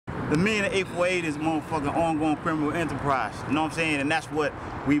The meaning of 848 is motherfucking ongoing criminal enterprise. You know what I'm saying? And that's what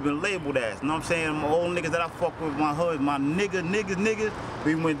we've been labeled as. You know what I'm saying? My old niggas that I fuck with, my hood, my niggas,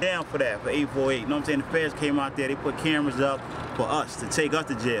 we went down for that, for 848. You know what I'm saying? The feds came out there, they put cameras up for us to take us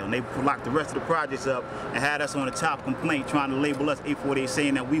to jail. And they locked the rest of the projects up and had us on the top complaint trying to label us 848,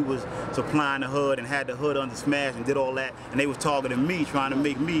 saying that we was supplying the hood and had the hood under smash and did all that. And they was targeting me, trying to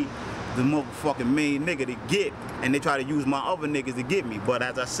make me the motherfucking main nigga to get, and they try to use my other niggas to get me. But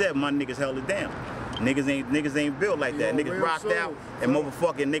as I said, my niggas held it down. Niggas ain't built like that. Niggas rocked out, and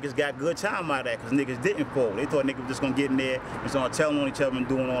motherfucking niggas got good time out of that, because niggas didn't fold. They thought niggas was just gonna get in there and start telling on each other and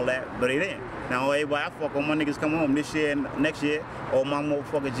doing all that, but they didn't. Now everybody I fuck on, my niggas coming home this year and next year, all my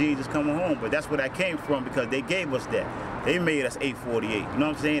motherfucking G's is coming home. But that's where that came from, because they gave us that. They made us 848, you know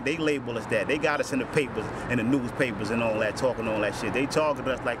what I'm saying? They labeled us that. They got us in the papers, in the newspapers and all that, talking all that shit. They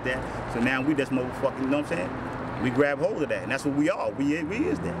targeted us like that, so now we just motherfucking, you know what I'm saying? We grab hold of that, and that's what we are. We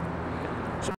is that.